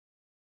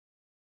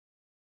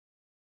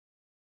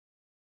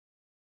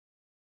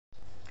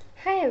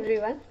Hi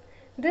everyone,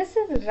 this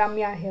is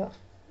Ramya here.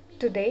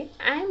 Today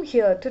I am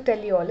here to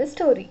tell you all a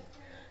story.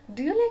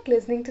 Do you like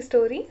listening to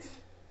stories?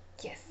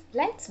 Yes,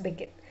 let's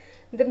begin.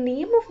 The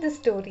name of the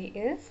story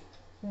is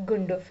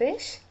Gundu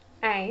fish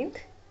and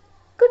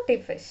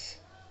Kutti fish.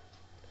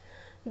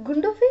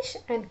 Gundu fish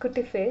and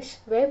Kutti fish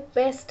were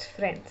best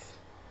friends.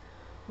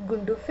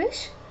 Gundu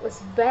fish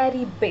was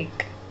very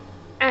big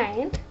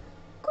and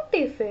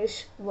Kutti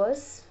fish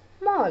was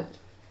small.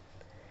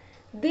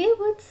 They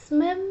would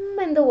swim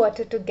in the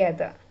water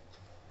together.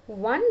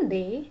 One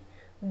day,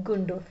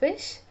 Gundu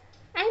fish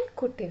and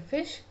Kutti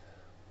fish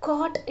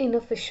caught in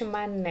a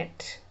fisherman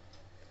net.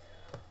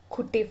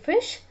 Kutti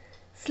fish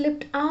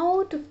slipped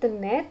out of the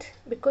net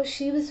because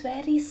she was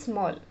very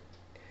small.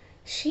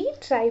 She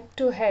tried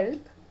to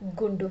help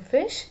Gundu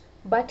fish,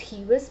 but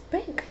he was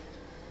big.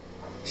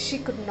 She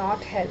could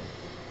not help.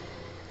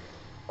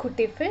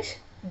 Kutti fish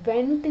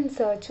went in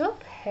search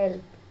of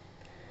help.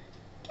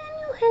 Can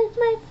you help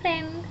my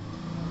friend?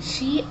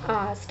 She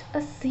asked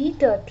a sea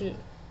turtle.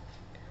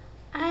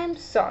 I am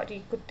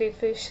sorry, Kutti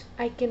fish.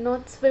 I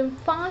cannot swim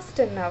fast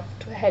enough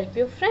to help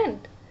your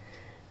friend.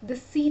 The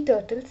sea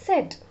turtle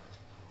said.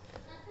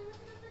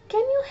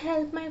 Can you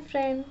help my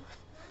friend?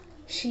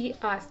 She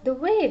asked the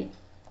whale.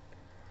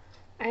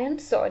 I am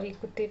sorry,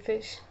 Kutti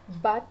fish,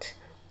 but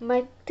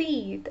my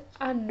teeth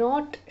are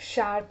not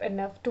sharp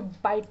enough to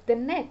bite the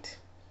net.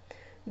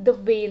 The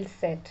whale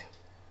said.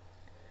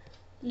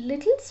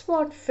 Little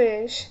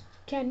swordfish,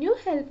 can you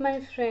help my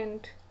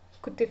friend?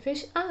 Kutti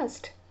fish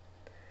asked.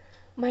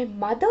 My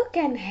mother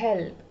can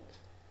help.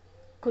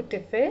 Kutti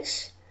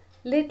fish,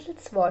 little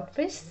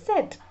swordfish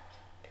said.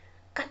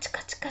 Catch,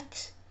 catch,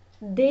 catch.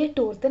 They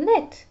tore the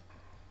net.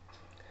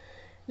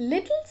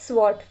 Little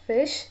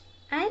swordfish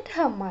and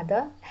her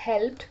mother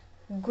helped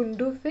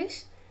Gundu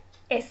fish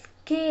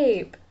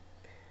escape.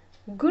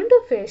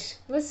 Gundu fish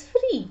was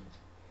free.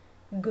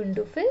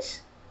 Gundu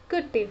fish,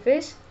 Kutti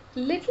fish,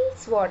 little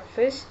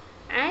swordfish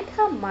and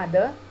her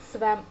mother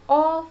swam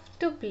off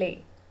to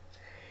play.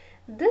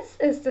 This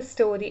is the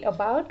story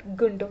about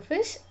Gundu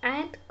fish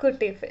and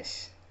Kutti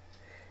fish.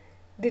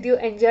 Did you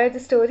enjoy the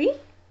story?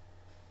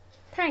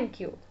 Thank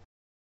you.